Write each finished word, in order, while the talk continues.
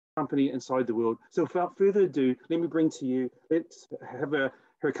company inside the world. So without further ado, let me bring to you, let's have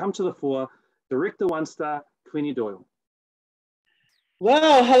her come to the fore, Director One Star, Quinnie Doyle.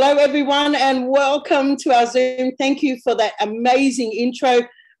 Well, hello everyone and welcome to our Zoom. Thank you for that amazing intro.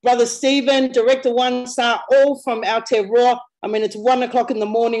 Brother Stephen, Director One Star, all from Aotearoa. I mean, it's 1 o'clock in the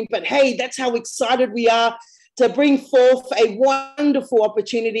morning, but hey, that's how excited we are to bring forth a wonderful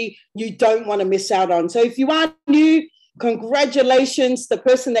opportunity you don't want to miss out on. So if you are new, congratulations, the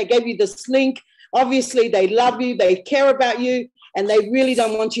person that gave you this link. Obviously, they love you, they care about you, and they really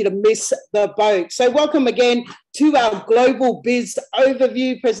don't want you to miss the boat. So welcome again to our Global Biz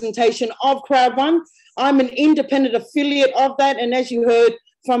Overview presentation of Crowd1. I'm an independent affiliate of that, and as you heard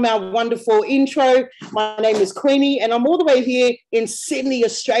from our wonderful intro, my name is Queenie, and I'm all the way here in Sydney,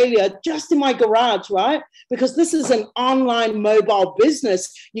 Australia, just in my garage, right? Because this is an online mobile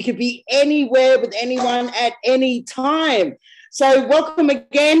business. You can be anywhere with anyone at any time. So welcome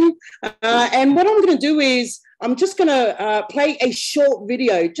again. And what I'm going to do is I'm just going to play a short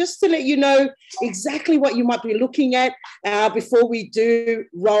video just to let you know exactly what you might be looking at before we do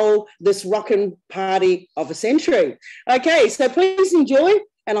roll this rockin' party of a century. Okay, so please enjoy,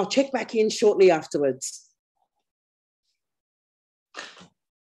 and I'll check back in shortly afterwards.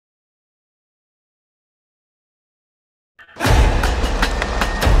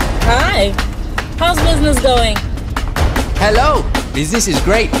 Hi, how's business going? Hello, business is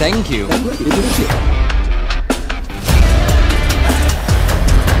great, thank you.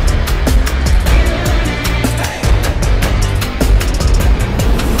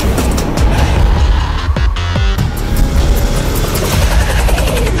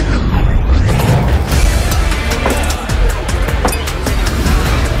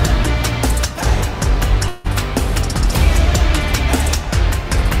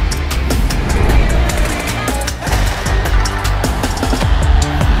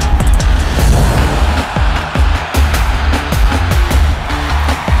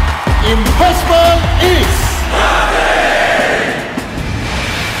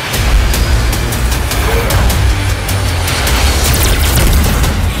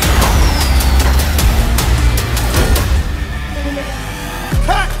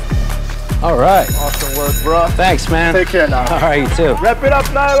 All right. Awesome work, bro. Thanks, man. Take care now. All right, you too. Wrap it up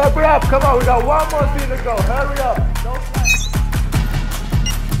now, wrap it up. Come on, we got one more thing to go. Hurry up. Don't slack.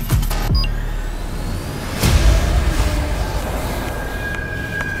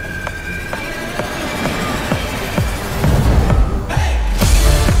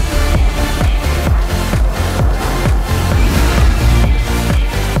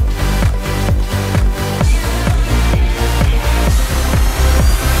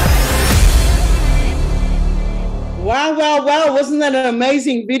 Wow, wasn't that an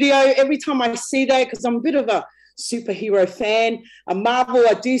amazing video? Every time I see that, because I'm a bit of a superhero fan, a Marvel,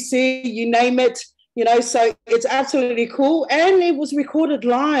 a DC, you name it, you know, so it's absolutely cool. And it was recorded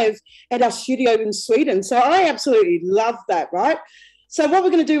live at our studio in Sweden. So I absolutely love that, right? So what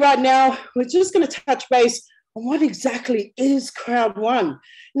we're going to do right now, we're just going to touch base on what exactly is Crowd1.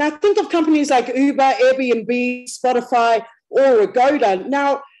 Now, think of companies like Uber, Airbnb, Spotify, or Agoda.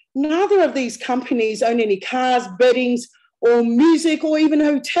 Now, neither of these companies own any cars, beddings, or music, or even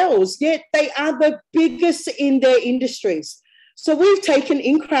hotels, yet they are the biggest in their industries. So we've taken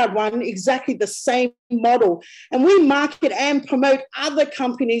in Crowd1 exactly the same model, and we market and promote other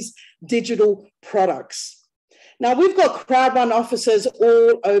companies' digital products. Now, we've got Crowd1 offices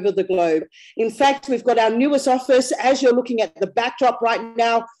all over the globe. In fact, we've got our newest office, as you're looking at the backdrop right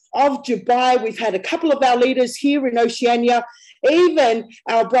now, of Dubai. We've had a couple of our leaders here in Oceania. Even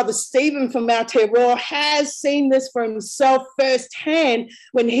our brother Stephen from Aotearoa has seen this for himself firsthand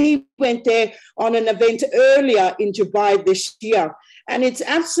when he went there on an event earlier in Dubai this year. And it's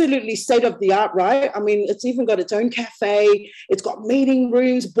absolutely state of the art, right? I mean, it's even got its own cafe. It's got meeting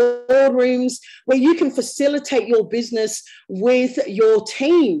rooms, boardrooms, where you can facilitate your business with your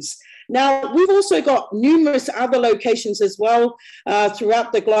teams. Now, we've also got numerous other locations as well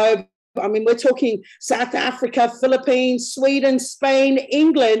throughout the globe. I mean, we're talking South Africa, Philippines, Sweden, Spain,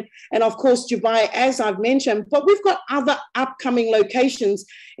 England, and of course, Dubai, as I've mentioned. But we've got other upcoming locations.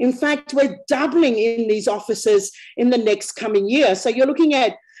 In fact, we're doubling in these offices in the next coming year. So you're looking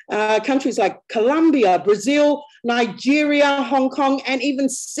at countries like Colombia, Brazil, Nigeria, Hong Kong, and even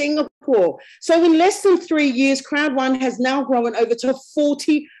Singapore. So in less than 3 years, Crowd1 has now grown over to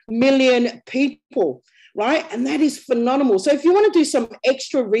 40 million people, right? And that is phenomenal. So if you want to do some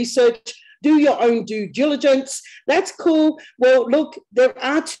extra research, do your own due diligence, that's cool. Well, look, there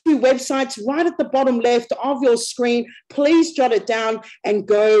are 2 websites right at the bottom left of your screen. Please jot it down and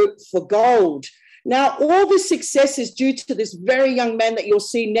go for gold. Now, all this success is due to this very young man that you'll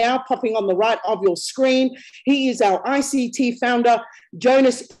see now popping on the right of your screen. He is our ICT founder,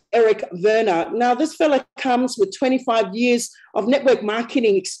 Jonas Eric Werner. Now, this fella comes with 25 years of network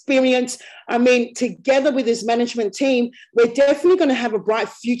marketing experience. I mean, together with his management team, we're definitely going to have a bright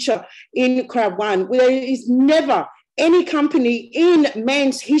future in Crowd1. There is never any company in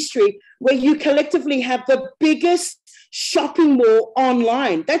man's history where you collectively have the biggest shopping mall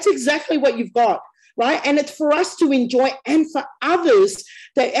online. That's exactly what you've got, right? And it's for us to enjoy and for others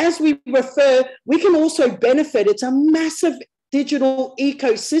that as we refer, we can also benefit. It's a massive digital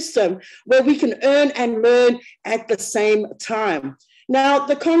ecosystem where we can earn and learn at the same time. Now,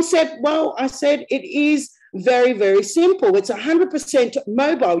 the concept, well, I said it is very, very simple. It's 100%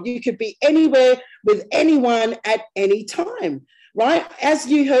 mobile. You could be anywhere with anyone at any time, right? As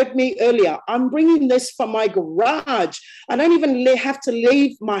you heard me earlier, I'm bringing this from my garage. I don't even have to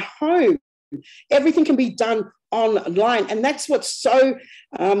leave my home. Everything can be done online. And that's what's so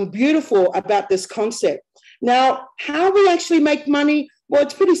beautiful about this concept. Now, how we actually make money? Well,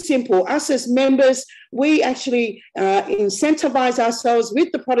 it's pretty simple. Us as members, we actually incentivize ourselves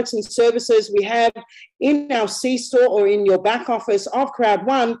with the products and services we have in our C-store or in your back office of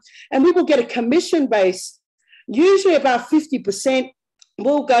Crowd1, and we will get a commission base, usually about 50%.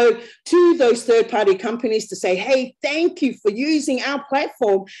 We'll go to those third-party companies to say, hey, thank you for using our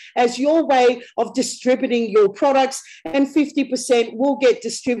platform as your way of distributing your products, and 50% will get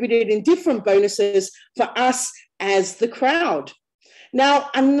distributed in different bonuses for us as the crowd. Now,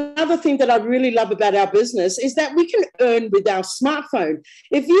 another thing that I really love about our business is that we can earn with our smartphone.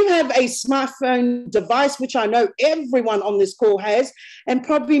 If you have a smartphone device, which I know everyone on this call has, and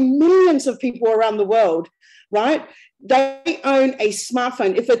probably millions of people around the world, right? They own a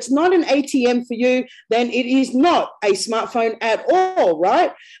smartphone. If it's not an ATM for you, then it is not a smartphone at all,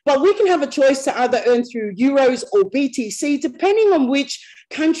 right? But we can have a choice to either earn through euros or BTC, depending on which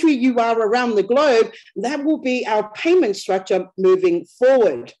country you are around the globe. That will be our payment structure moving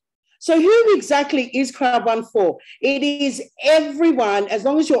forward. So who exactly is Crowd1 for? It is everyone, as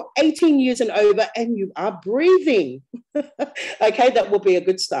long as you're 18 years and over and you are breathing. Okay, that will be a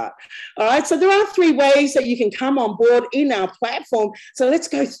good start. All right, so there are 3 ways that you can come on board in our platform. So let's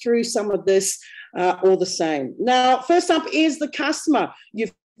go through some of this all the same. Now, first up is the customer.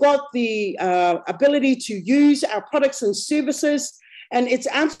 You've got the ability to use our products and services, and it's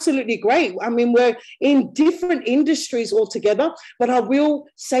absolutely great. I mean, we're in different industries altogether, but I will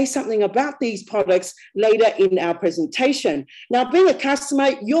say something about these products later in our presentation. Now, being a customer,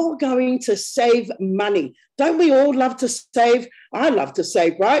 you're going to save money. Don't we all love to save? I love to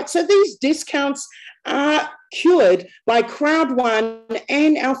save, right? So these discounts are cured by Crowd1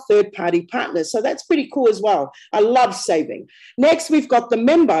 and our third-party partners. So that's pretty cool as well. I love saving. Next, we've got the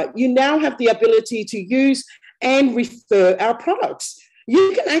member. You now have the ability to use and refer our products.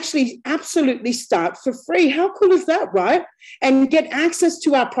 You can actually absolutely start for free. How cool is that, right? And get access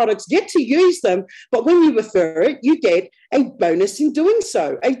to our products, get to use them, but when you refer it, you get a bonus in doing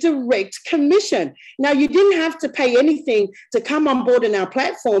so, a direct commission. Now, you didn't have to pay anything to come on board in our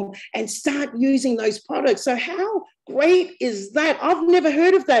platform and start using those products. So how great is that? I've never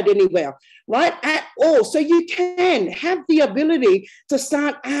heard of that anywhere, right? At all. So you can have the ability to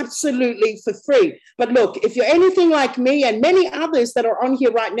start absolutely for free. But look, if you're anything like me and many others that are on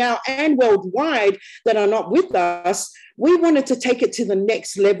here right now and worldwide that are not with us, we wanted to take it to the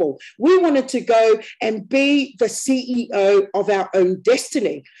next level. We wanted to go and be the CEO of our own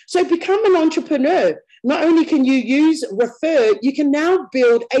destiny. So become an entrepreneur. Not only can you refer, you can now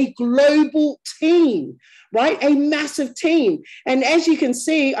build a global team, right? A massive team. And as you can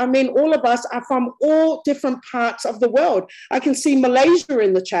see, I mean, all of us are from all different parts of the world. I can see Malaysia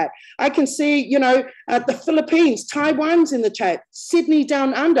in the chat. I can see, the Philippines, Taiwan's in the chat, Sydney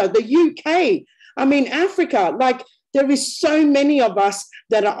down under, the UK. I mean, Africa, like there is so many of us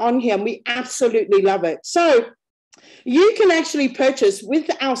that are on here and we absolutely love it. So you can actually purchase with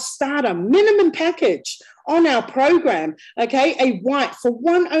our starter minimum package on our program, okay, a white for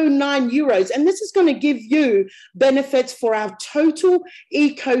 109 euros. And this is going to give you benefits for our total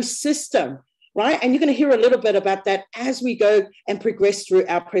ecosystem, right? And you're going to hear a little bit about that as we go and progress through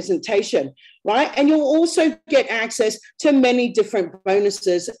our presentation, right? And you'll also get access to many different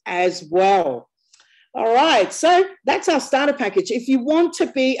bonuses as well. All right, so that's our starter package. If you want to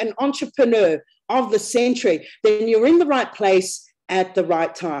be an entrepreneur of the century, then you're in the right place at the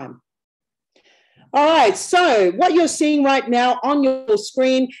right time. All right, so what you're seeing right now on your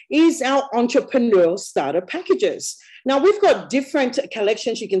screen is our entrepreneurial starter packages. Now, we've got different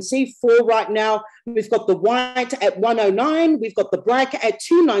collections. You can see 4 right now. We've got the white at $109. We've got the black at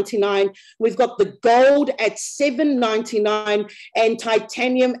 $299. We've got the gold at $799 and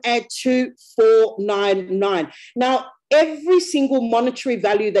titanium at $2499. Now, every single monetary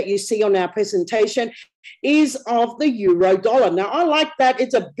value that you see on our presentation is of the euro dollar. Now, I like that.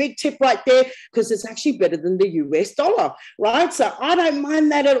 It's a big tip right there because it's actually better than the US dollar, right? So I don't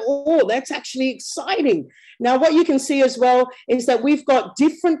mind that at all. That's actually exciting. Now, what you can see as well is that we've got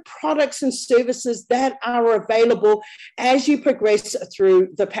different products and services that are available as you progress through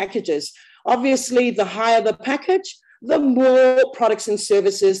the packages. Obviously, the higher the package, the more products and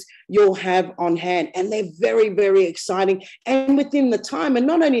services you'll have on hand. And they're very, very exciting and within the time. And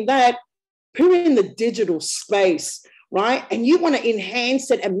not only that, we're in the digital space, right? And you want to enhance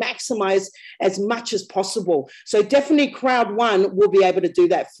it and maximize as much as possible. So definitely Crowd1 will be able to do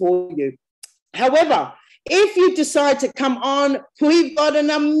that for you. However, if you decide to come on, we've got an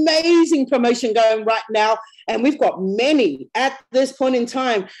amazing promotion going right now. And we've got many at this point in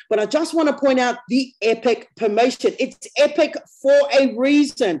time. But I just want to point out the epic promotion. It's epic for a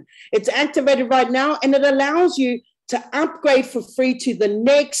reason. It's activated right now, and it allows you to upgrade for free to the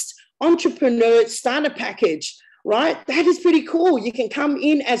next entrepreneur starter package, right? That is pretty cool. You can come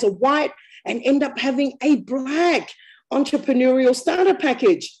in as a white and end up having a black entrepreneurial starter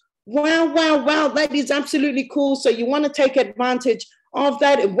package. Wow, wow, wow. That is absolutely cool. So you want to take advantage of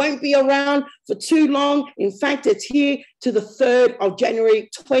that. It won't be around for too long. In fact, it's here to the 3rd of January,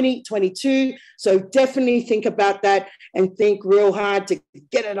 2022. So definitely think about that and think real hard to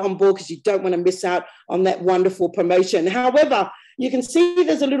get it on board because you don't want to miss out on that wonderful promotion. However, you can see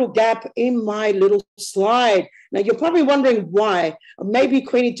there's a little gap in my little slide. Now, you're probably wondering why. Maybe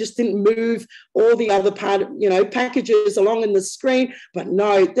Quinnie just didn't move all the other packages along in the screen. But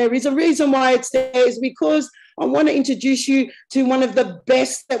no, there is a reason why it's there. Is because I want to introduce you to one of the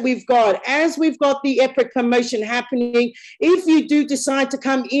best that we've got. As we've got the epic promotion happening, if you do decide to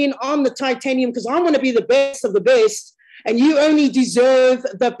come in on the titanium, because I want to be the best of the best, and you only deserve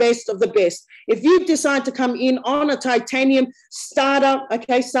the best of the best. If you decide to come in on a titanium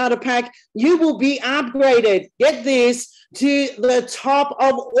starter pack, you will be upgraded, get this, to the top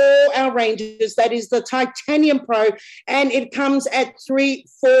of all our ranges. That is the Titanium Pro, and it comes at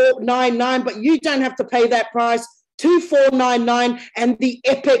 $3,499, but you don't have to pay that price. $2,499, and the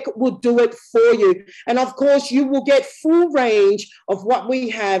Epic will do it for you. And of course, you will get full range of what we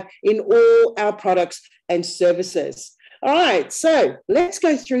have in all our products and services. All right, so let's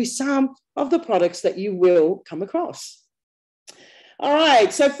go through some of the products that you will come across. All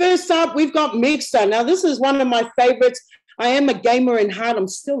right, so first up, we've got Mixer. Now, this is one of my favorites. I am a gamer in heart. I'm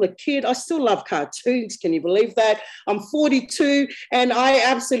still a kid. I still love cartoons. Can you believe that? I'm 42, and I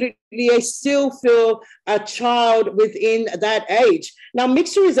absolutely still feel a child within that age. Now,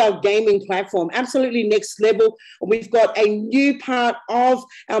 Mixer is our gaming platform, absolutely next level. We've got a new part of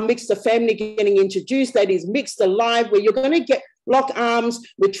our Mixer family getting introduced. That is Mixer Live, where you're going to get lock arms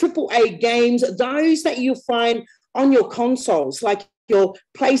with AAA games, those that you find on your consoles, like your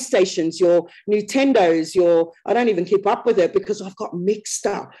PlayStations, your Nintendos, I don't even keep up with it because I've got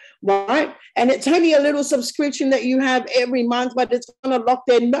Mixer, right? And it's only a little subscription that you have every month, but it's going to lock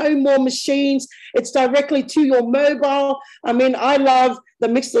there. No more machines. It's directly to your mobile. I mean, I love the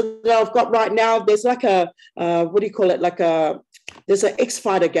Mixer that I've got right now. There's like a, there's an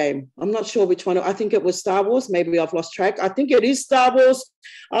X-Fighter game. I'm not sure which one. I think it was Star Wars. Maybe I've lost track. I think it is Star Wars.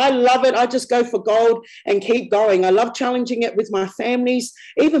 I love it. I just go for gold and keep going. I love challenging it with my families.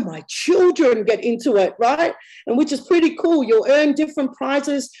 Even my children get into it, right? And which is pretty cool. You'll earn different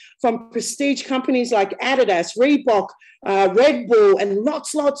prizes from prestige companies like Adidas, Reebok, Red Bull, and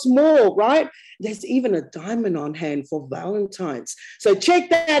lots more, right? There's even a diamond on hand for Valentine's. So check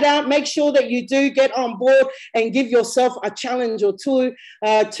that out. Make sure that you do get on board and give yourself a challenge or two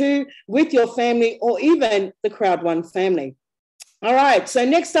with your family or even the Crowd1 family. All right, so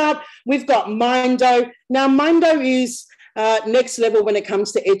next up, we've got Mindo. Now, Mindo is next level when it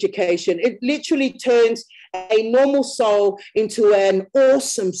comes to education. It literally turns a normal soul into an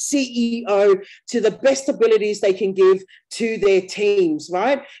awesome CEO to the best abilities they can give to their teams,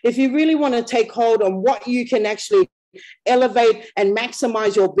 right? If you really want to take hold on what you can actually elevate and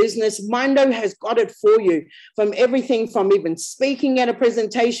maximize your business, Mindo has got it for you. From everything from even speaking at a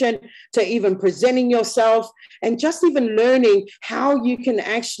presentation to even presenting yourself and just even learning how you can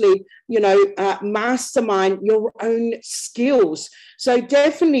actually, mastermind your own skills. So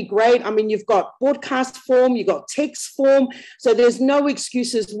definitely great. I mean, you've got broadcast form, you've got text form, so there's no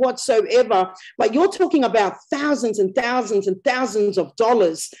excuses whatsoever. But you're talking about thousands and thousands and thousands of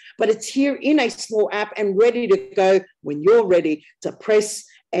dollars, but it's here in a small app and ready to go know when you're ready to press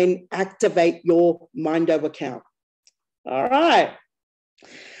and activate your Mindo account. All right.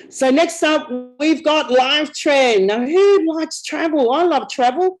 So next up, we've got Live Trend. Now, who likes travel? I love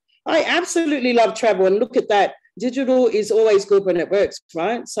travel. I absolutely love travel. And look at that. Digital is always good when it works,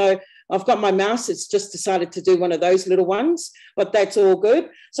 right? So I've got my mouse. It's just decided to do one of those little ones, but that's all good.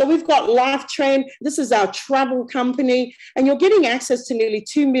 So we've got Live Trend. This is our travel company, and you're getting access to nearly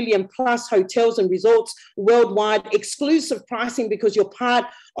 2 million plus hotels and resorts worldwide, exclusive pricing because you're part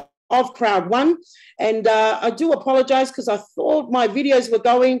of Crowd1. And I do apologize because I thought my videos were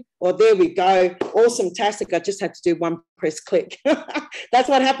going. Well, there we go. Awesome-tastic. I just had to do one press click. That's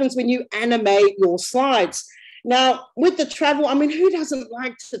what happens when you animate your slides. Now, with the travel, I mean, who doesn't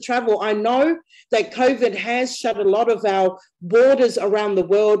like to travel? I know that COVID has shut a lot of our borders around the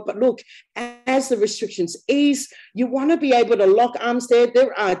world, but look, as the restrictions ease, you want to be able to lock arms there.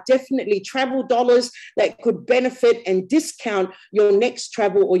 There are definitely travel dollars that could benefit and discount your next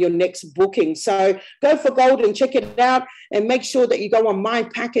travel or your next booking. So go for gold and check it out, and make sure that you go on My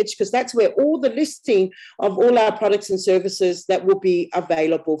Package, because that's where all the listing of all our products and services that will be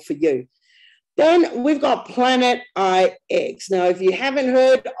available for you. Then we've got Planet IX. Now, if you haven't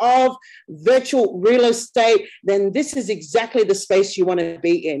heard of virtual real estate, then this is exactly the space you want to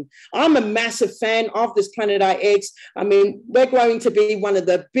be in. I'm a massive fan of this Planet IX. I mean, we're going to be one of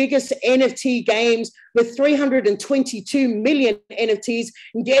the biggest NFT games with 322 million NFTs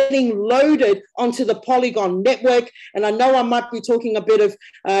getting loaded onto the Polygon network. And I know I might be talking a bit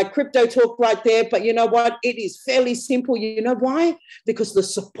of crypto talk right there, but you know what? It is fairly simple. You know why? Because the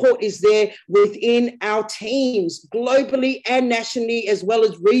support is there within our teams, globally and nationally, as well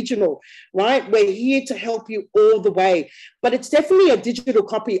as regional, right? We're here to help you all the way. But it's definitely a digital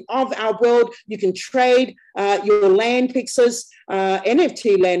copy of our world. You can trade your land pixels,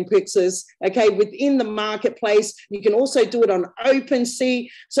 NFT land pixels, okay, within the marketplace. You can also do it on OpenSea.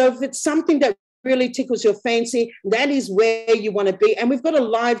 So if it's something that really tickles your fancy, that is where you want to be. And we've got a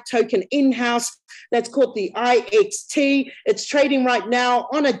live token in-house that's called the IXT. It's trading right now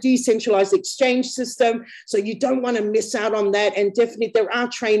on a decentralized exchange system, so you don't want to miss out on that. And definitely there are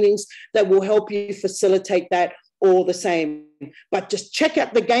trainings that will help you facilitate that all the same. But just check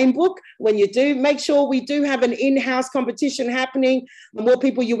out the game book when you do. Make sure we do have an in-house competition happening. The more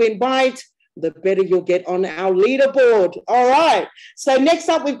people you invite, the better you'll get on our leaderboard. All right. So next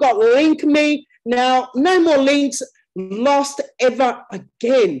up, we've got Link Me. Now, no more links lost ever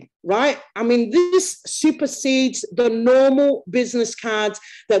again, right? I mean, this supersedes the normal business cards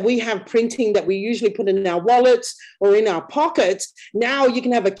that we have printing that we usually put in our wallets or in our pockets. Now you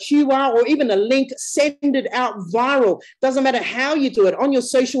can have a QR or even a link, send it out viral. Doesn't matter how you do it, on your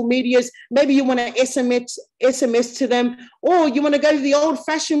social medias. Maybe you want to SMS to them, or you want to go the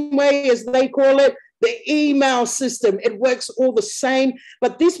old-fashioned way, as they call it, the email system. It works all the same,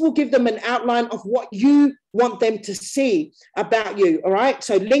 but this will give them an outline of what you want them to see about you, all right?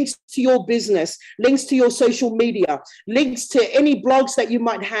 So links to your business, links to your social media, links to any blogs that you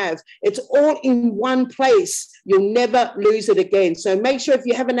might have. It's all in one place. You'll never lose it again. So make sure if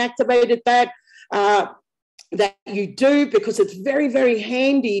you haven't activated that, that you do, because it's very, very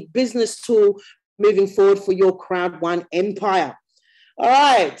handy business tool moving forward for your Crowd1 empire. All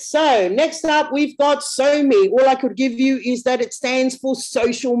right, so next up, we've got SoMe. All I could give you is that it stands for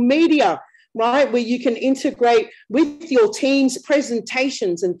social media, right? Where you can integrate with your team's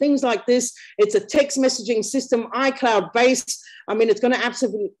presentations and things like this. It's a text messaging system, iCloud-based. I mean, it's going to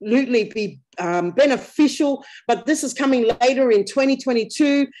absolutely be beneficial, but this is coming later in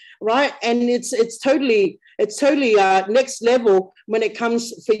 2022, right? And it's totally next level when it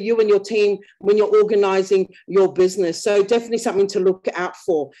comes for you and your team when you're organizing your business. So definitely something to look out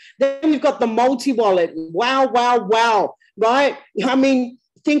for. Then we've got the multi-wallet. Wow, wow, wow, right? I mean,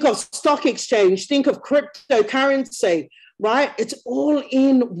 think of stock exchange, think of cryptocurrency, right? It's all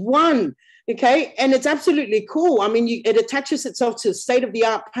in one. Okay, and it's absolutely cool. I mean, it attaches itself to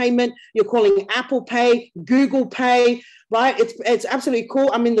state-of-the-art payment. You're calling Apple Pay, Google Pay, right? It's absolutely cool.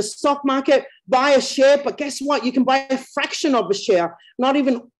 I mean, the stock market, buy a share, but guess what? You can buy a fraction of a share, not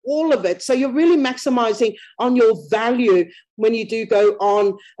even all of it. So you're really maximizing on your value when you do go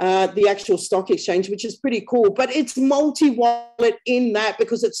on the actual stock exchange, which is pretty cool. But it's multi-wallet in that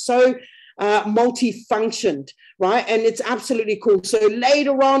because it's so multi-functioned, right? And it's absolutely cool. So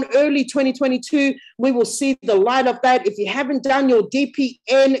later on, early 2022, we will see the light of that. If you haven't done your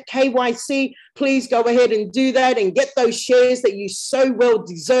DPN KYC, please go ahead and do that and get those shares that you so well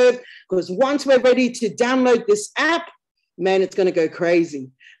deserve, because once we're ready to download this app, man, it's going to go crazy.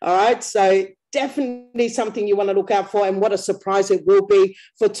 All right. So definitely something you want to look out for, and what a surprise it will be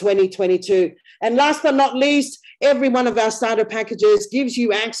for 2022. And last but not least, every one of our starter packages gives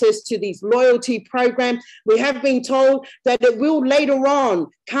you access to these loyalty programs. We have been told that it will later on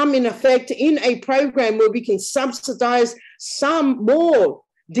come in effect in a program where we can subsidize some more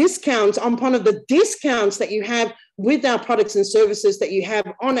discounts on one of the discounts that you have with our products and services that you have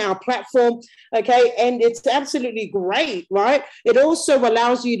on our platform, okay? And it's absolutely great, right? It also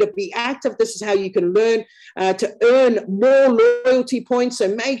allows you to be active. This is how you can learn to earn more loyalty points.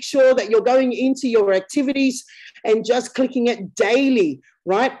 So make sure that you're going into your activities and just clicking it daily,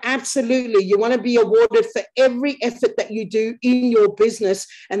 right? Absolutely. You want to be awarded for every effort that you do in your business.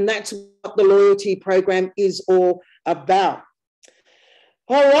 And that's what the loyalty program is all about.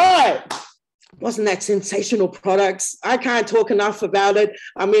 All right. Wasn't that sensational products? I can't talk enough about it.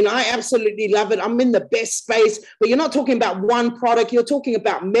 I mean, I absolutely love it. I'm in the best space, but you're not talking about one product. You're talking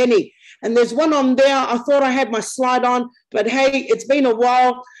about many. And there's one on there. I thought I had my slide on, but hey, it's been a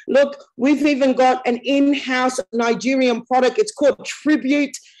while. Look, we've even got an in-house Nigerian product. It's called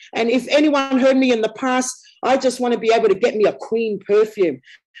Tribute. And if anyone heard me in the past, I just want to be able to get me a Queen perfume,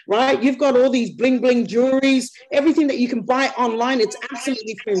 right? You've got all these bling bling jewelries, everything that you can buy online. It's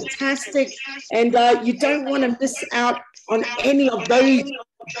absolutely fantastic. And you don't want to miss out on any of those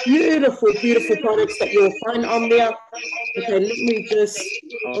beautiful, beautiful products that you'll find on there. Okay, let me just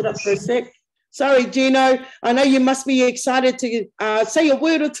hold up for a sec. Sorry, Gino. I know you must be excited to say a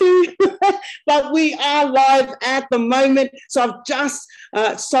word or two, but we are live at the moment. So I've just,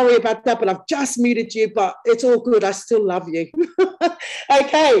 sorry about that, but I've just muted you, but it's all good. I still love you.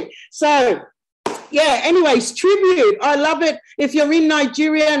 Okay, so yeah, anyways, Tribute. I love it. If you're in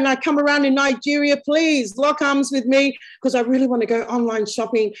Nigeria and I come around in Nigeria, please lock arms with me because I really want to go online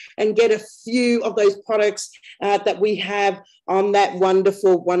shopping and get a few of those products that we have on that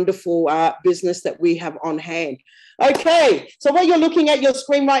wonderful, wonderful business that we have on hand. Okay, so what you're looking at your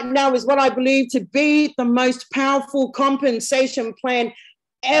screen right now is what I believe to be the most powerful compensation plan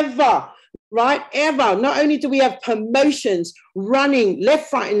ever. Right? Ever. Not only do we have promotions running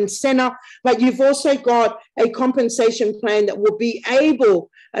left, right, and center, but you've also got a compensation plan that will be able,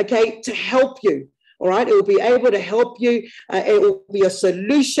 okay, to help you. All right. It will be able to help you. It will be a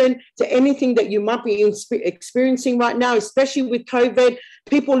solution to anything that you might be experiencing right now, especially with COVID,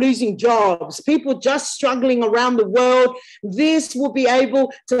 people losing jobs, people just struggling around the world. This will be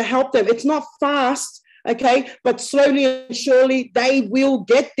able to help them. It's not fast. Okay, but slowly and surely they will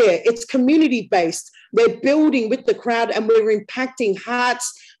get there. It's community-based. We're building with the crowd and we're impacting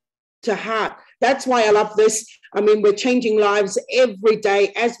hearts to heart. That's why I love this. I mean, we're changing lives every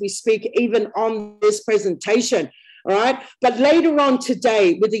day as we speak, even on this presentation. All right. But later on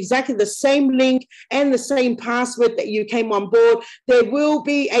today, with exactly the same link and the same password that you came on board, there will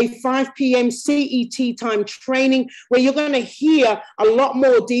be a 5 p.m. CET time training where you're going to hear a lot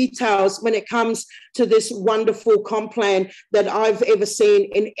more details when it comes to this wonderful comp plan that I've ever seen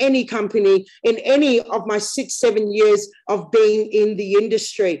in any company, in any of my 6-7 years of being in the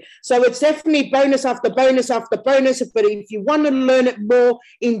industry. So it's definitely bonus after bonus after bonus. But if you want to learn it more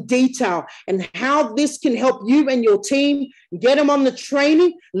in detail and how this can help you and your team, get them on the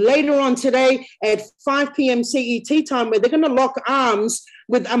training later on today at 5 p.m. CET time, where they're going to lock arms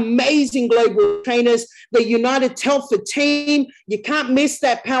with amazing global trainers, the United Telford team. You can't miss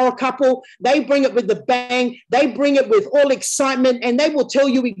that power couple. They bring it with the bang. They bring it with all excitement, and they will tell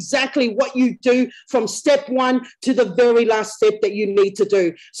you exactly what you do from step one to the very last step that you need to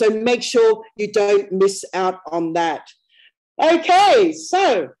do. So make sure you don't miss out on that. Okay,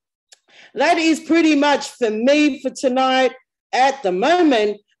 so that is pretty much for me for tonight at the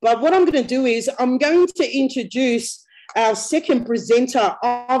moment. But what I'm going to do is I'm going to introduce our second presenter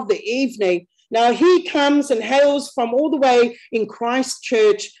of the evening. Now, he comes and hails from all the way in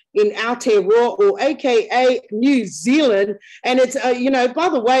Christchurch in Aotearoa, or AKA New Zealand. And it's, by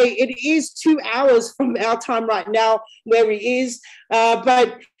the way, it is 2 hours from our time right now where he is.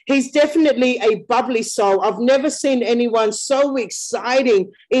 But he's definitely a bubbly soul. I've never seen anyone so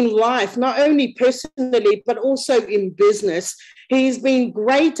exciting in life, not only personally, but also in business. He's been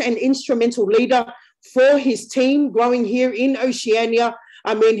great and instrumental leader for his team growing here in Oceania.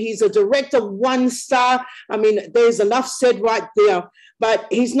 I mean, he's a director 1-star. I mean, there's enough said right there. But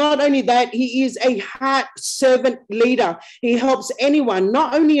he's not only that, he is a heart servant leader. He helps anyone,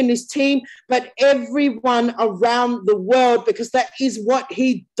 not only in his team, but everyone around the world, because that is what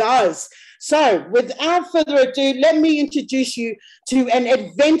he does. So without further ado, let me introduce you to an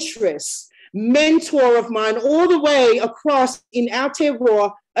adventurous mentor of mine all the way across in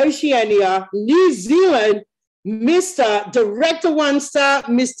Aotearoa, Oceania, New Zealand, Mr. Director 1-star,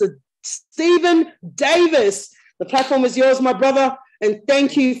 Mr. Stephen Davis. The platform is yours, my brother. And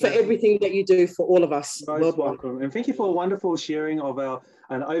thank you for everything that you do for all of us Most worldwide. welcome. And thank you for a wonderful sharing of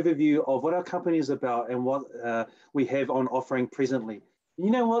an overview of what our company is about and what we have on offering presently. You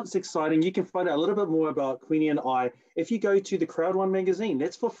know what's exciting? You can find out a little bit more about Quinnie and I if you go to the Crowd1 magazine.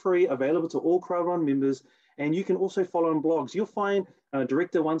 That's for free, available to all Crowd1 members. And you can also follow on blogs. You'll find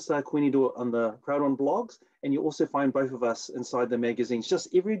Director 1-Star Quinnie Doyle on the Crowd1 blogs, and you'll also find both of us inside the magazines.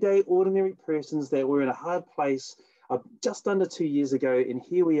 Just everyday, ordinary persons that were in a hard place just under 2 years ago, and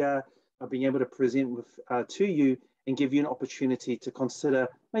here we are being able to present with to you and give you an opportunity to consider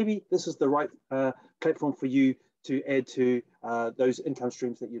maybe this is the right platform for you to add to those income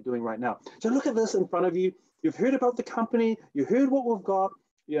streams that you're doing right now. So look at this in front of you. You've heard about the company, you heard what we've got,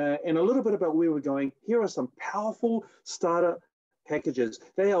 and a little bit about where we're going. Here are some powerful starter packages.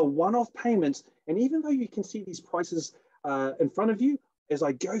 They are one-off payments, and even though you can see these prices in front of you, as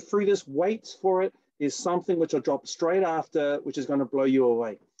I go through this, wait for it. There's something which I'll drop straight after, which is going to blow you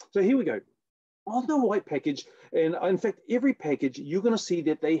away. So here we go. On the white package, and in fact, every package, you're going to see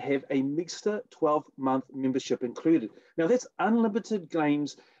that they have a Mixer 12-month membership included. Now, that's unlimited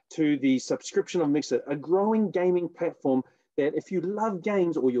games to the subscription of Mixer, a growing gaming platform that if you love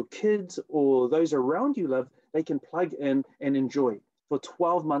games or your kids or those around you love, they can plug in and enjoy for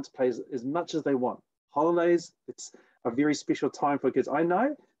 12 months, play as much as they want. Holidays, it's a very special time for kids. I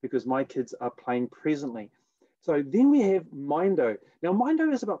know because my kids are playing presently. So then we have Mindo. Now,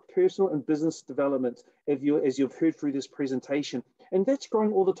 Mindo is about personal and business development, as you've heard through this presentation, and that's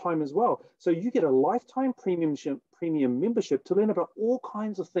growing all the time as well. So you get a lifetime premium membership to learn about all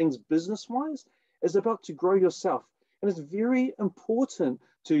kinds of things business-wise. It's about to grow yourself. And it's very important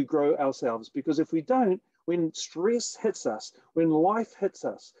to grow ourselves, because if we don't, when stress hits us, when life hits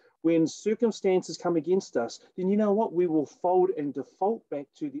us, when circumstances come against us, then you know what? We will fold and default back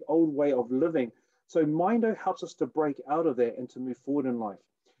to the old way of living. So Mindo helps us to break out of that and to move forward in life.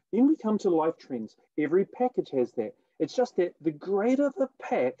 Then we come to life trends. Every package has that. It's just that the greater the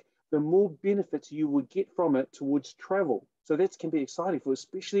pack, the more benefits you will get from it towards travel. So that can be exciting for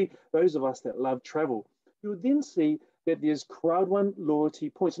especially those of us that love travel. You will then see that there's Crowd1 loyalty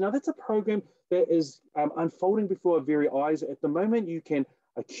points. Now that's a program that is unfolding before our very eyes. At the moment, you can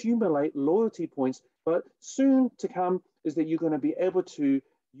accumulate loyalty points, but soon to come is that you're going to be able to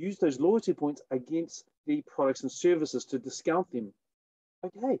use those loyalty points against the products and services to discount them.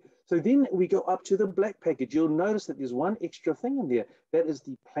 Okay, so then we go up to the black package. You'll notice that there's one extra thing in there. That is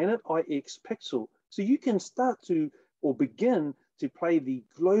the Planet IX Pixel. So you can start to, or begin to play the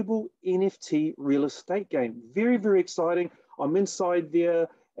global NFT real estate game. Very, very exciting. I'm inside there,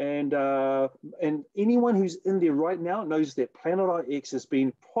 and anyone who's in there right now knows that Planet IX has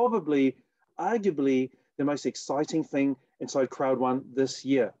been probably, arguably, the most exciting thing inside Crowd1 this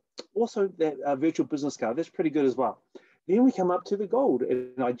year. Also, that virtual business card, that's pretty good as well. Then we come up to the gold,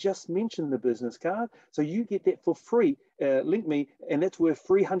 and I just mentioned the business card. So you get that for free, link me, and that's worth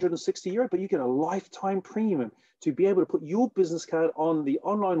 €360, but you get a lifetime premium to be able to put your business card on the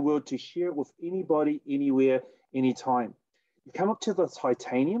online world to share it with anybody, anywhere, anytime. You come up to the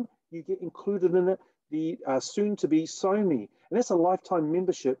titanium, you get included in it the soon-to-be SoMe, and that's a lifetime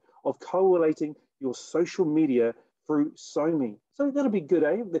membership of correlating your social media through SoMe. So that'll be good,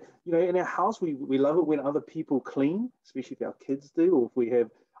 eh? You know, in our house, we love it when other people clean, especially if our kids do, or if we have,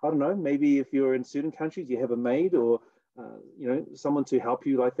 I don't know, maybe if you're in certain countries, you have a maid or, you know, someone to help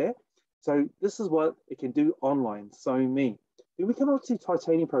you like that. So this is what it can do online, SoMe. Then we come up to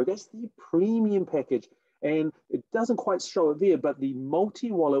Titanium Pro. That's the premium package. And it doesn't quite show it there, but the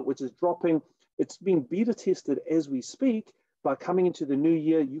multi-wallet, which is dropping, it's being beta tested as we speak, but coming into the new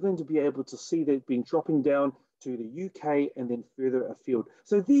year, you're going to be able to see that being dropping down to the UK and then further afield.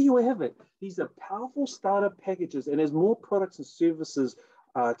 So there you have it. These are powerful startup packages, and as more products and services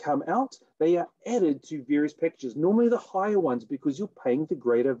come out, they are added to various packages, normally the higher ones, because you're paying the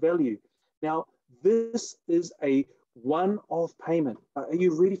greater value. Now, this is a one-off payment. Are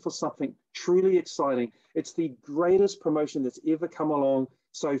you ready for something truly exciting? It's the greatest promotion that's ever come along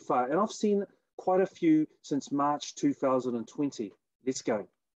so far, and I've seen quite a few since March 2020. Let's go.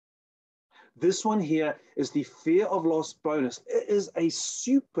 This one here is the fear of loss bonus. It is a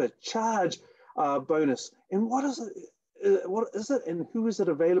supercharged bonus. And what is it and who is it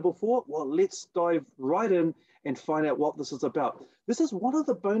available for? Well, let's dive right in and find out what this is about. This is one of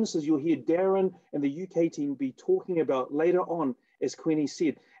the bonuses you'll hear Darren and the UK team be talking about later on, as Quinnie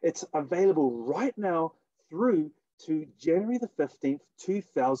said. It's available right now through to January the 15th,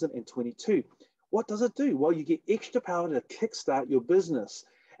 2022. What does it do? Well, you get extra power to kickstart your business.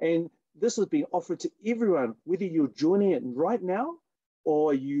 And this has been offered to everyone, whether you're joining it right now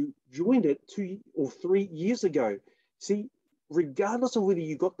or you joined it 2 or 3 years ago. See, regardless of whether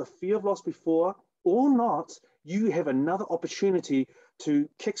you got the fear of loss before or not, you have another opportunity to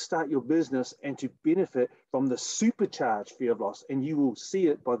kickstart your business and to benefit from the supercharged fear of loss. And you will see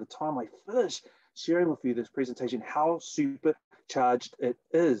it by the time I finish sharing with you this presentation, how supercharged it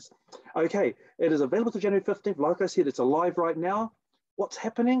is. Okay, it is available to January 15th. Like I said, it's alive right now. What's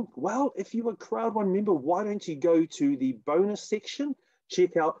happening? Well, if you're a Crowd1 member, why don't you go to the bonus section,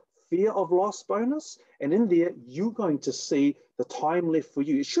 check out fear of loss bonus, and in there, you're going to see the time left for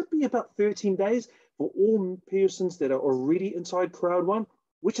you. It should be about 13 days for all persons that are already inside Crowd1,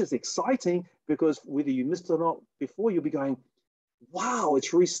 which is exciting because whether you missed it or not before, you'll be going, wow,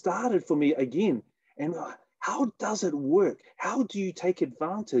 it's restarted for me again. And how does it work? How do you take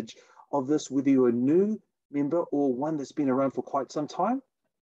advantage of this, whether you're a new member or one that's been around for quite some time?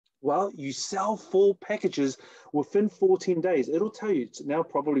 Well, you sell 4 packages within 14 days. It'll tell you it's now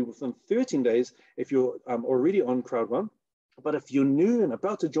probably within 13 days if you're already on Crowd1. But if you're new and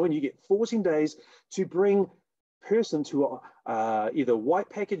about to join, you get 14 days to bring persons who are either white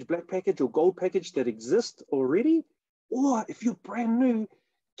package, black package, or gold package that exist already. Or if you're brand new,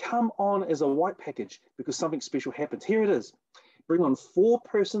 come on as a white package because something special happens. Here it is. Bring on 4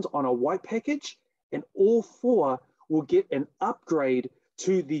 persons on a white package, and all 4 will get an upgrade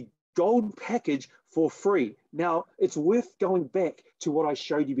to the gold package for free. Now, it's worth going back to what I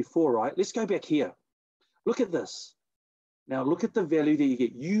showed you before, right? Let's go back here. Look at this. Now, look at the value that you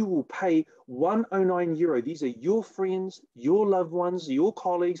get. You will pay €109. These are your friends, your loved ones, your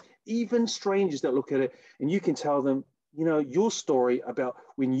colleagues, even strangers that look at it, and you can tell them, you know, your story about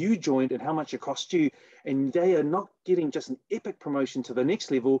when you joined and how much it cost you. And they are not getting just an epic promotion to the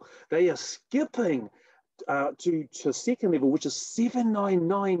next level. They are skipping to second level, which is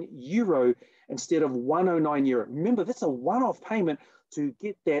 €799 instead of €109. Remember, that's a one-off payment to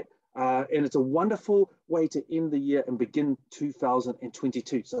get that, and it's a wonderful way to end the year and begin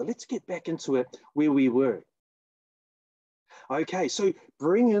 2022. So let's get back into it where we were. Okay, so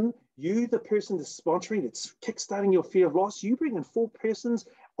bring in you, the person that's sponsoring, that's kickstarting your fear of loss. You bring in 4 persons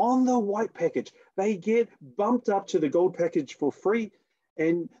on the white package. They get bumped up to the gold package for free.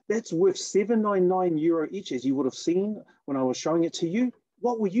 And that's worth €799 each, as you would have seen when I was showing it to you.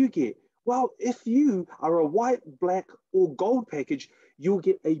 What will you get? Well, if you are a white, black, or gold package, you'll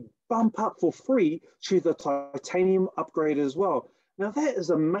get a bump up for free to the titanium upgrade as well. Now, that is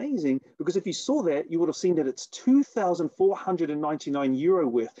amazing because if you saw that, you would have seen that it's €2,499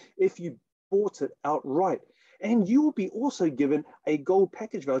 worth if you bought it outright. And you will be also given a gold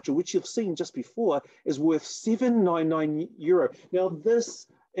package voucher, which you've seen just before, is worth €799. Now, this,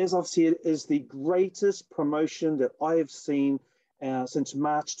 as I've said, is the greatest promotion that I have seen since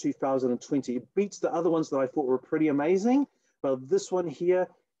March 2020. It beats the other ones that I thought were pretty amazing. But this one here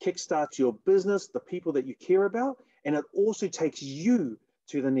kickstarts your business, the people that you care about, and it also takes you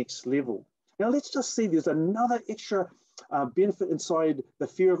to the next level. Now, let's just see, there's another extra benefit inside the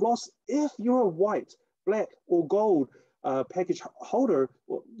fear of loss. If you're a white, black, or gold package holder,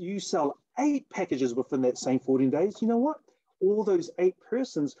 well, you sell 8 packages within that same 14 days. You know what? All those 8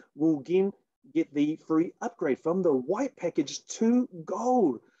 persons will again get the free upgrade from the white package to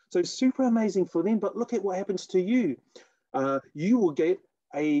gold. So super amazing for them. But look at what happens to you. You will get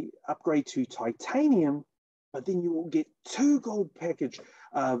a upgrade to titanium, but then you will get 2 gold package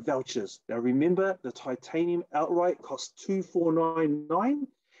vouchers. Now remember, the titanium outright costs $2,499.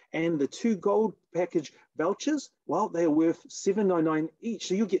 And the 2 gold package vouchers, well, they're worth $799 each.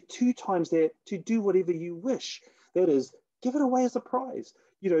 So you'll get 2 times that to do whatever you wish. That is, give it away as a prize.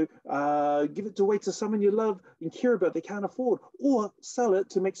 You know, give it away to someone you love and care about they can't afford, or sell it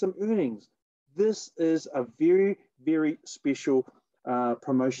to make some earnings. This is a very, very special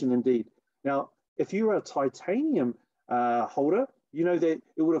promotion indeed. Now, if you're a titanium holder, you know that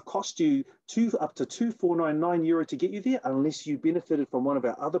it would have cost you up to €2,499 to get you there, unless you benefited from one of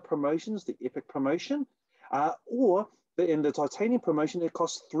our other promotions, the Epic promotion, or in the titanium promotion, it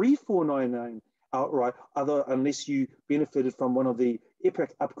costs $3,499 outright, unless you benefited from one of the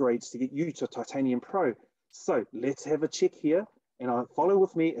Epic upgrades to get you to Titanium Pro. So let's have a check here, and follow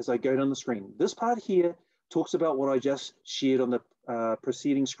with me as I go down the screen. This part here talks about what I just shared on the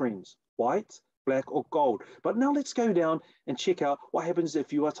preceding screens: white, black, or gold. But now let's go down and check out what happens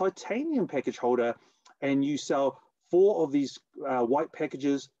if you are a titanium package holder and you sell 4 of these white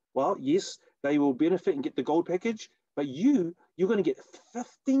packages. Well, yes, they will benefit and get the gold package, but you're going to get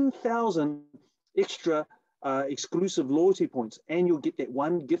 15,000 extra exclusive loyalty points, and you'll get that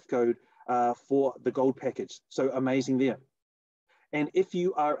 1 gift code for the gold package. So amazing there. And if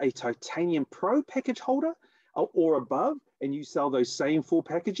you are a Titanium Pro package holder or above, and you sell those same 4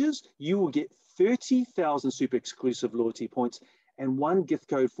 packages, you will get 30,000 super exclusive loyalty points and 1 gift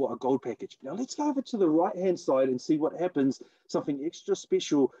code for a gold package. Now let's go over to the right-hand side and see what happens, something extra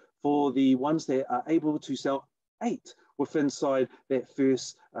special for the ones that are able to sell 8 within inside that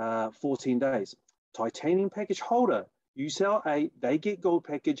first 14 days. Titanium package holder, you sell 8, they get gold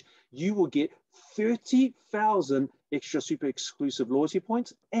package, you will get 30,000 extra super exclusive loyalty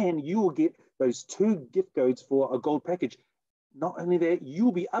points, and you will get those 2 gift codes for a gold package. Not only that, you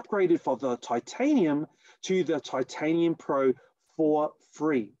will be upgraded from the Titanium to the Titanium Pro for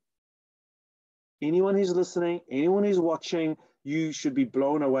free. Anyone who's listening, anyone who's watching, you should be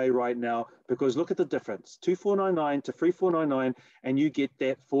blown away right now, because look at the difference, 2,499 to 3,499, and you get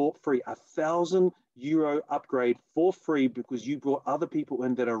that for free, €1,000 upgrade for free, because you brought other people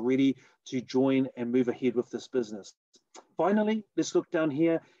in that are ready to join and move ahead with this business. Finally, let's look down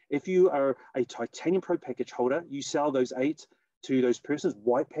here. If you are a Titanium Pro package holder, you sell those 8 to those persons,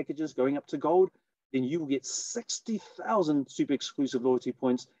 white packages going up to gold, then you will get 60,000 super exclusive loyalty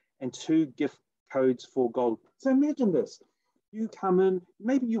points and 2 gift codes for gold. So imagine this. You come in,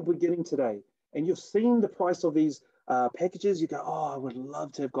 maybe you're beginning today, and you've seen the price of these packages. You go, oh, I would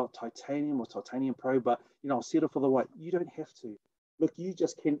love to have got Titanium or Titanium Pro, but I'll settle for the white. You don't have to. Look, you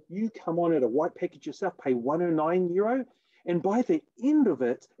come on at a white package yourself, pay €109, and by the end of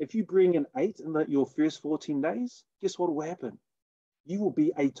it, if you bring in 8 in your first 14 days, guess what will happen? You will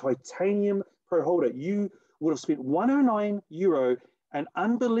be a Titanium Pro holder. You would have spent €109, and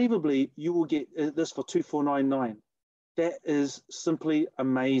unbelievably, you will get this for $2,499. That is simply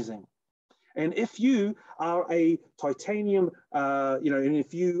amazing. And if you are a Titanium, and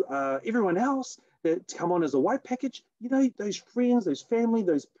if you, everyone else that come on as a white package, those friends, those family,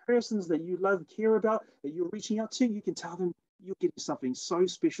 those persons that you love, care about, that you're reaching out to, you can tell them you're getting something so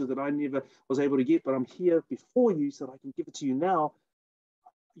special that I never was able to get, but I'm here before you so that I can give it to you now.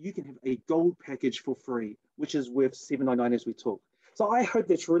 You can have a gold package for free, which is worth $799 as we talk. So I hope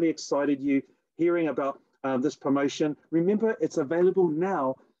that's really excited you hearing about this promotion. Remember, it's available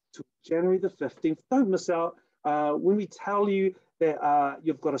now to January the 15th. Don't miss out. When we tell you that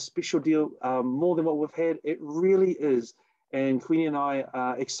you've got a special deal, more than what we've had, it really is. And Quinnie and I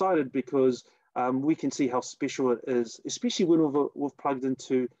are excited because we can see how special it is, especially when we've plugged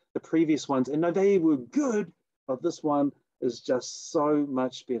into the previous ones. And no, they were good, but this one is just so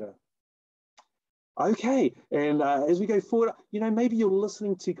much better. Okay, and as we go forward, maybe you're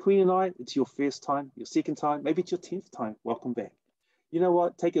listening to Quinnie and I, it's your first time, your second time, maybe it's your 10th time. Welcome back. You know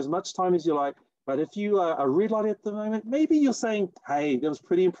what, take as much time as you like, but if you are a red light at the moment, maybe you're saying, hey, that was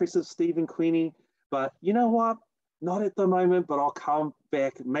pretty impressive, Steve and Quinnie, but you know what, not at the moment, but I'll come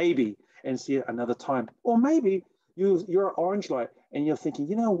back maybe and see it another time. Or maybe you're an orange light and you're thinking,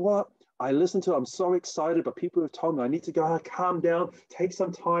 you know what, I listened to it, I'm so excited, but people have told me I need to go, calm down, take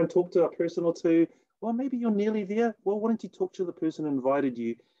some time, talk to a person or two. Well, maybe you're nearly there. Well, why don't you talk to the person who invited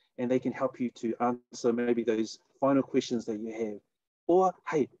you, and they can help you to answer maybe those final questions that you have. Or,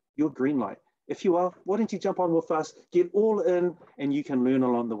 hey, you're green light. If you are, why don't you jump on with us, get all in, and you can learn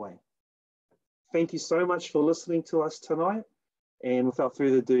along the way. Thank you so much for listening to us tonight. And without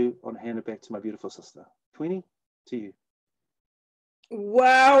further ado, I'll hand it back to my beautiful sister. Quinnie, to you.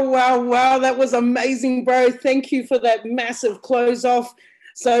 Wow, wow, wow. That was amazing, bro. Thank you for that massive close off.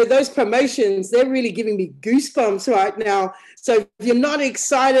 So those promotions, they're really giving me goosebumps right now. So if you're not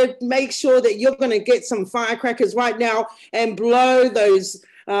excited, make sure that you're going to get some firecrackers right now and blow those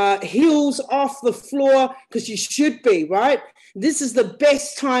heels off the floor, because you should be, right? This is the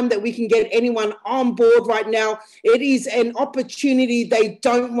best time that we can get anyone on board right now. It is an opportunity they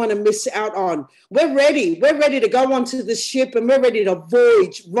don't want to miss out on. We're ready. We're ready to go onto the ship, and we're ready to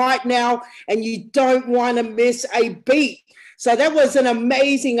voyage right now, and you don't want to miss a beat. So that was an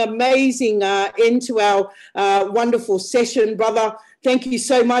amazing, amazing end to our wonderful session, brother. Thank you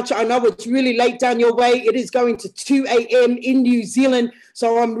so much. I know it's really late down your way. It is going to 2 a.m. in New Zealand.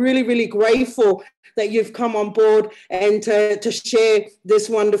 So I'm really, really grateful that you've come on board and to share this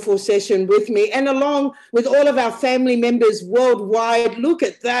wonderful session with me, and along with all of our family members worldwide. Look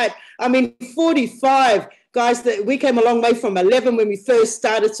at that. I mean, 45. Guys, that we came a long way from 11 when we first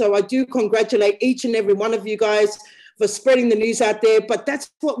started. So I do congratulate each and every one of you guys for spreading the news out there. But that's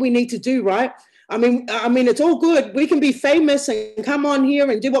what we need to do, right? I mean, it's all good. We can be famous and come on here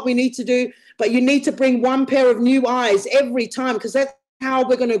and do what we need to do, but you need to bring one pair of new eyes every time, because that's how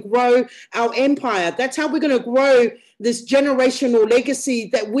we're going to grow our empire. That's how we're going to grow this generational legacy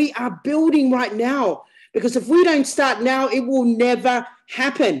that we are building right now. Because if we don't start now, it will never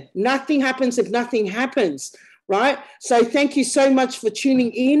happen. Nothing happens if nothing happens, right? So thank you so much for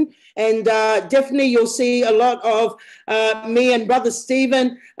tuning in. And definitely you'll see a lot of me and Brother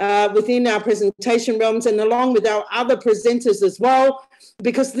Stephen within our presentation realms and along with our other presenters as well,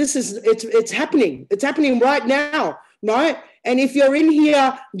 because this is, it's happening. It's happening right now, right? And if you're in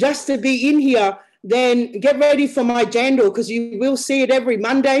here just to be in here, then get ready for my jandal, because you will see it every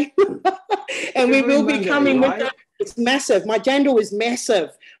Monday. And we will be coming with that. It's massive. My jandal is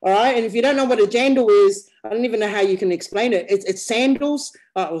massive. All right. And if you don't know what a jandal is, I don't even know how you can explain it. It's sandals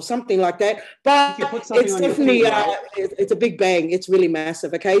or something like that. But it's definitely, it's a big bang. It's really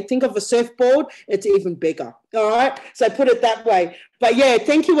massive. Okay. Think of a surfboard. It's even bigger. All right. So put it that way. But yeah,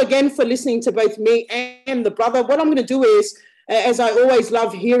 thank you again for listening to both me and the brother. What I'm going to do is, as I always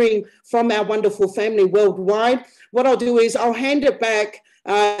love hearing from our wonderful family worldwide, what I'll do is I'll hand it back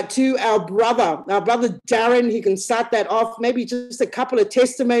to our brother Darren. He can start that off, maybe just a couple of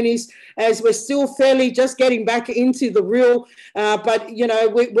testimonies, as we're still fairly just getting back into the real, but you know,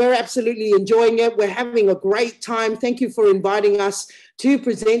 we're absolutely enjoying it. We're having a great time. Thank you for inviting us to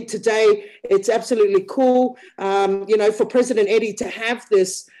present today. It's absolutely cool, you know, for President Eddie to have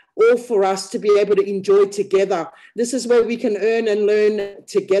this all for us to be able to enjoy together. This is where we can earn and learn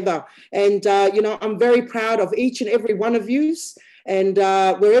together. And, you know, I'm very proud of each and every one of you. And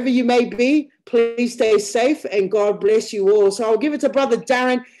wherever you may be, please stay safe and God bless you all. So I'll give it to Brother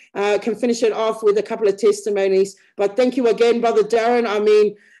Darren, can finish it off with a couple of testimonies. But thank you again, Brother Darren. I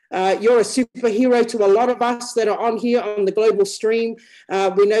mean, you're a superhero to a lot of us that are on here on the global stream.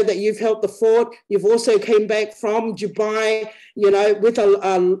 We know that you've held the fort. You've also came back from Dubai, you know, with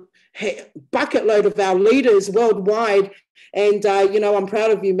a bucket load of our leaders worldwide. And, you know, I'm proud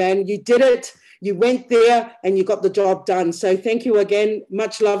of you, man. You did it. You went there and you got the job done. So thank you again.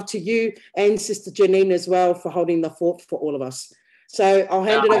 Much love to you and Sister Janine as well for holding the fort for all of us. So I'll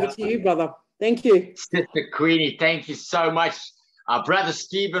hand it over to you, brother. Thank you. Sister Queenie, thank you so much. Brother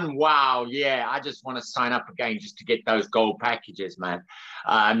Stephen, wow, yeah, I just want to sign up again just to get those gold packages, man.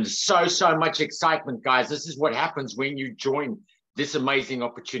 So much excitement, guys. This is what happens when you join this amazing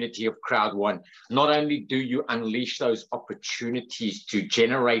opportunity of Crowd1. Not only do you unleash those opportunities to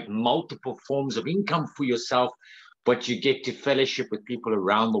generate multiple forms of income for yourself, but you get to fellowship with people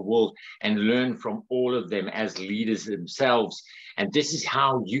around the world and learn from all of them as leaders themselves. And this is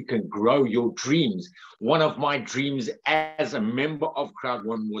how you can grow your dreams. One of my dreams as a member of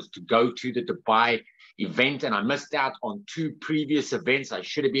Crowd1 was to go to the Dubai event, and I missed out on 2 previous events. I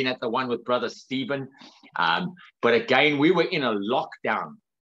should have been at the one with Brother Stephen. But again, we were in a lockdown,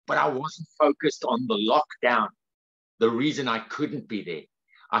 but I wasn't focused on the lockdown, the reason I couldn't be there.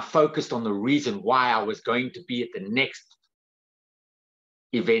 I focused on the reason why I was going to be at the next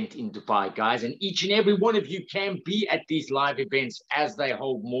event in Dubai, guys. And each and every one of you can be at these live events as they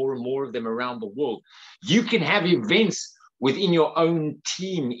hold more and more of them around the world. You can have events within your own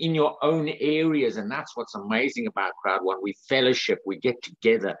team, in your own areas. And that's what's amazing about Crowd1. We fellowship, we get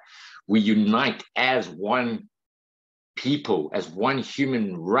together, we unite as one people, as one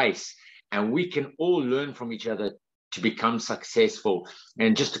human race, and we can all learn from each other to become successful.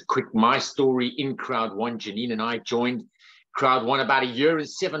 And just a quick, my story in Crowd1, Janine and I joined Crowd1 about 1 year and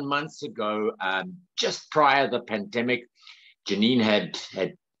 7 months ago, just prior to the pandemic. Janine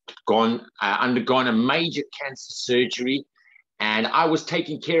had undergone a major cancer surgery, and I was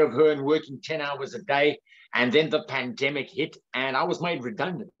taking care of her and working 10 hours a day. And then the pandemic hit and I was made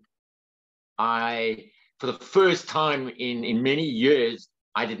redundant. For the first time in many years,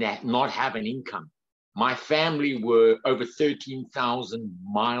 I did not have an income. My family were over 13,000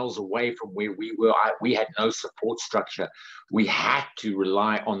 miles away from where we were. We had no support structure. We had to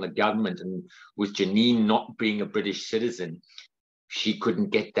rely on the government. And with Janine not being a British citizen, she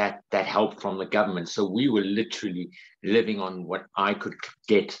couldn't get that help from the government. So we were literally living on what I could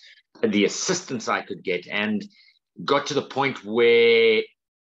get, the assistance I could get, and got to the point where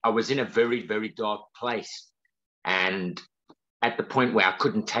I was in a very, very dark place. And at the point where I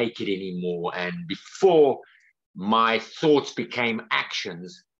couldn't take it anymore. And before my thoughts became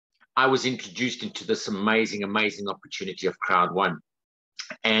actions, I was introduced into this amazing, amazing opportunity of Crowd1.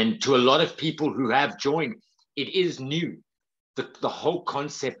 And to a lot of people who have joined, it is new. The whole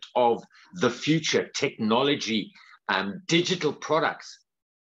concept of the future, technology, digital products.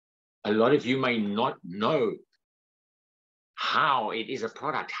 A lot of you may not know how it is a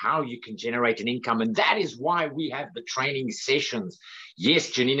product, how you can generate an income. And that is why we have the training sessions. Yes,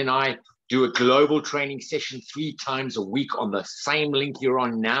 Janine and I do a global training session 3 times a week on the same link you're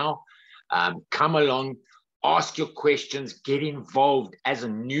on now. Come along, ask your questions, get involved as a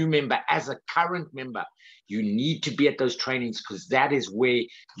new member, as a current member. You need to be at those trainings because that is where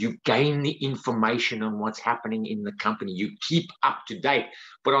you gain the information on what's happening in the company. You keep up to date.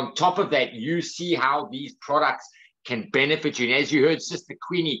 But on top of that, you see how these products can benefit you. And as you heard Sister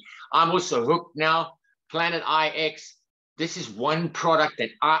Queenie, I'm also hooked now. Planet IX. This is one product that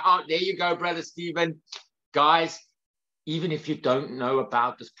there you go, Brother Stephen. Guys, even if you don't know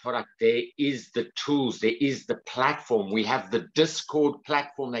about this product, there is the tools, there is the platform. We have the Discord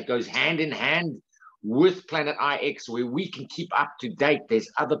platform that goes hand in hand with Planet IX, where we can keep up to date.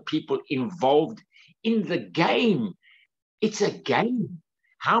 There's other people involved in the game. It's a game.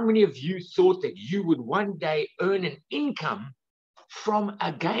 How many of you thought that you would one day earn an income from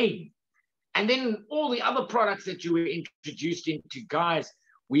a game? And then all the other products that you were introduced into, guys,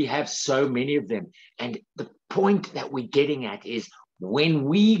 we have so many of them. And the point that we're getting at is when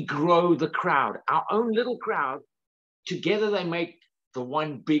we grow the crowd, our own little crowd, together they make the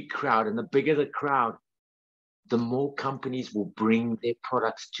one big crowd. And the bigger the crowd, the more companies will bring their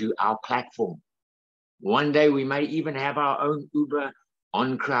products to our platform. One day we may even have our own Uber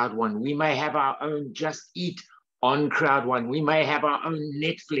on Crowd1. We may have our own Just Eat on Crowd1. We may have our own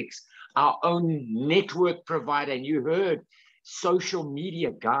Netflix, our own network provider. And you heard social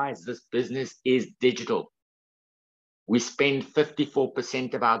media, guys, this business is digital. We spend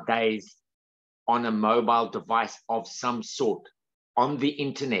 54% of our days on a mobile device of some sort, on the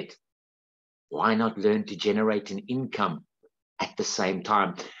internet. Why not learn to generate an income at the same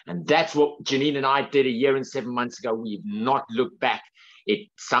time? And that's what Janine and I did a year and 7 months ago. We've not looked back.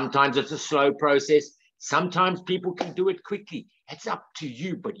 Sometimes it's a slow process. Sometimes people can do it quickly. It's up to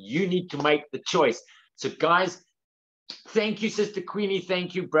you, but you need to make the choice. So guys, thank you, Sister Queenie.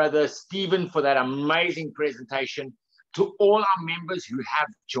 Thank you, Brother Stephen, for that amazing presentation. To all our members who have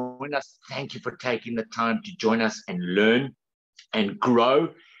joined us, thank you for taking the time to join us and learn and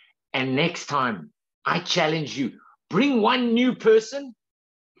grow. And next time, I challenge you, bring one new person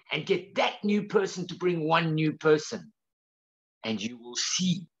and get that new person to bring one new person. And you will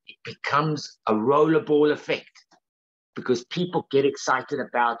see it becomes a rollerball effect because people get excited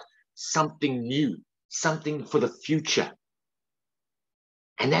about something new, something for the future.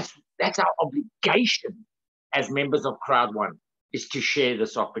 And that's our obligation as members of Crowd1, is to share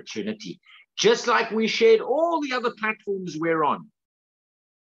this opportunity. Just like we shared all the other platforms we're on.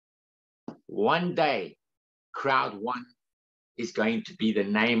 One day, Crowd1 is going to be the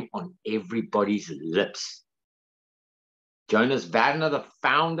name on everybody's lips. Jonas Werner, the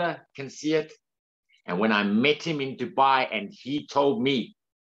founder, can see it. And when I met him in Dubai and he told me,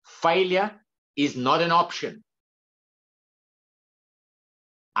 failure is not an option,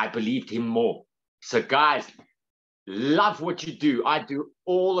 I believed him more. So guys, love what you do. I do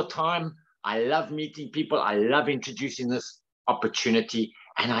all the time. I love meeting people. I love introducing this opportunity.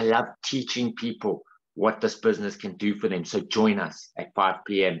 And I love teaching people what this business can do for them. So join us at 5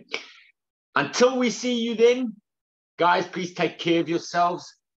 p.m. Until we see you then, guys, please take care of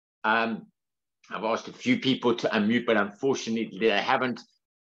yourselves. I've asked a few people to unmute, but unfortunately they haven't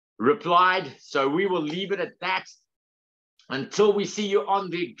replied. So we will leave it at that. Until we see you on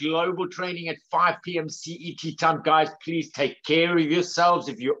the global training at 5 p.m. CET time, guys, please take care of yourselves.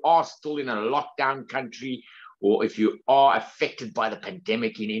 If you are still in a lockdown country or if you are affected by the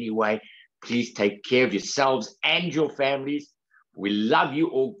pandemic in any way, please take care of yourselves and your families. We love you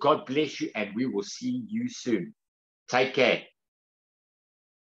all. God bless you, and we will see you soon. Take care.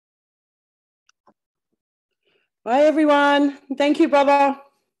 Bye, everyone. Thank you, brother.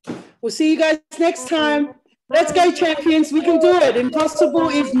 We'll see you guys next time. Let's go, champions. We can do it. Impossible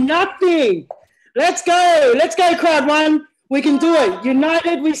is nothing. Let's go. Let's go, Crowd1. We can do it.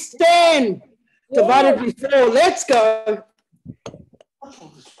 United we stand. Divided we fall. Let's go.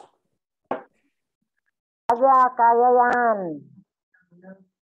 Kaya yan.